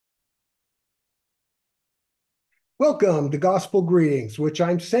Welcome to Gospel Greetings, which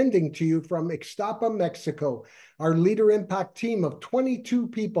I'm sending to you from Ixtapa, Mexico. Our Leader Impact team of 22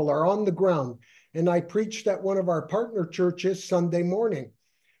 people are on the ground, and I preached at one of our partner churches Sunday morning.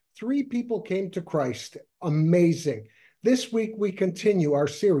 3 people came to Christ. Amazing. This week, we continue our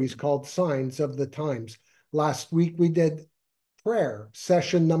series called Signs of the Times. Last week, we did prayer,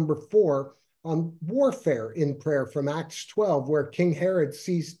 session number 4, on warfare in prayer from Acts 12, where King Herod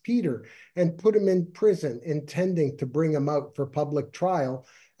seized Peter and put him in prison, intending to bring him out for public trial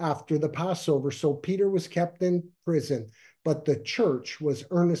after the Passover. So Peter was kept in prison, but the church was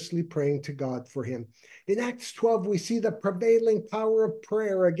earnestly praying to God for him. In Acts 12, we see the prevailing power of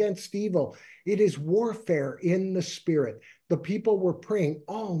prayer against evil. It is warfare in the spirit. The people were praying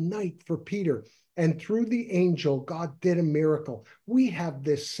all night for Peter, and through the angel, God did a miracle. We have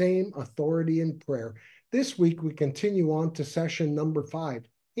this same authority in prayer. This week, we continue on to session number 5,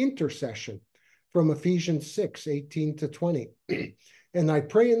 Intercession, from Ephesians 6:18 to 20. And I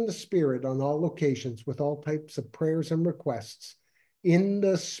pray in the Spirit on all occasions with all types of prayers and requests. In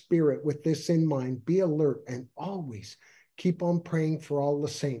the Spirit, with this in mind, be alert and always keep on praying for all the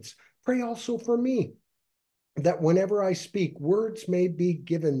saints. Pray also for me, that whenever I speak, words may be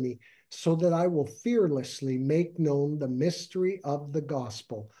given me, so that I will fearlessly make known the mystery of the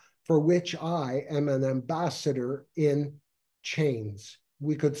gospel, for which I am an ambassador in chains.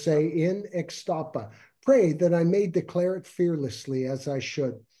 We could say in Ixtapa. Pray that I may declare it fearlessly as I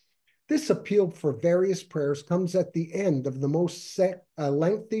should. This appeal for various prayers comes at the end of the most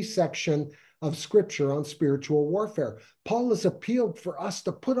lengthy section of Scripture on spiritual warfare. Paul has appealed for us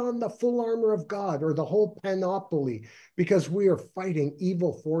to put on the full armor of God, or the whole panopoly, because we are fighting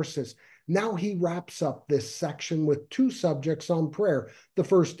evil forces. Now he wraps up this section with 2 subjects on prayer. The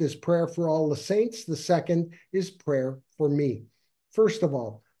first is prayer for all the saints. The second is prayer for me. First of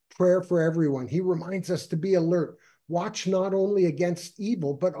all, prayer for everyone. He reminds us to be alert. Watch not only against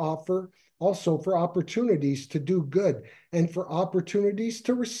evil, but also for opportunities to do good and for opportunities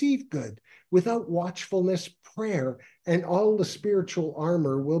to receive good. Without watchfulness, prayer and all the spiritual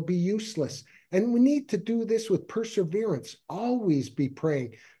armor will be useless. And we need to do this with perseverance. Always be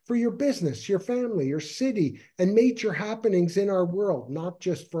praying for your business, your family, your city, and major happenings in our world, not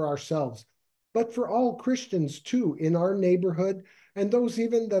just for ourselves, but for all Christians too, in our neighborhood, and those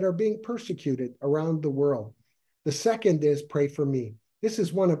even that are being persecuted around the world. The second is pray for me. This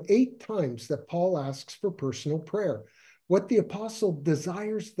is one of 8 times that Paul asks for personal prayer. What the apostle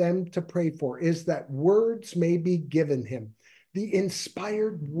desires them to pray for is that words may be given him, the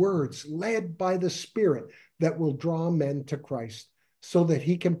inspired words led by the Spirit that will draw men to Christ, so that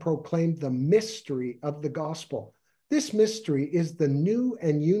he can proclaim the mystery of the gospel. This mystery is the new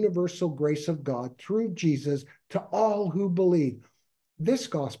and universal grace of God through Jesus to all who believe. This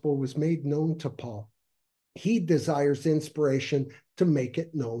gospel was made known to Paul. He desires inspiration to make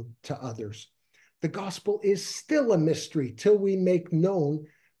it known to others. The gospel is still a mystery till we make known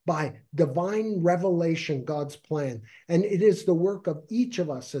by divine revelation God's plan. And it is the work of each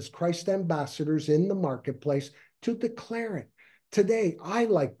of us as Christ ambassadors in the marketplace to declare it. Today, I,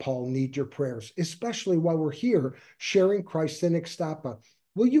 like Paul, need your prayers, especially while we're here sharing Christ in Ixtapa.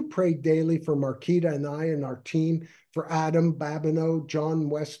 Will you pray daily for Marquita and I and our team, for Adam Babineau, John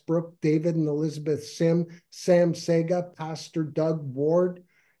Westbrook, David and Elizabeth Sim, Sam Sega, Pastor Doug Ward?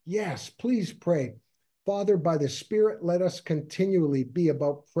 Yes, please pray. Father, by the Spirit, let us continually be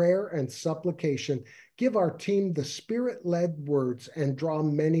about prayer and supplication. Give our team the Spirit-led words and draw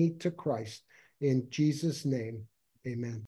many to Christ. In Jesus' name, amen.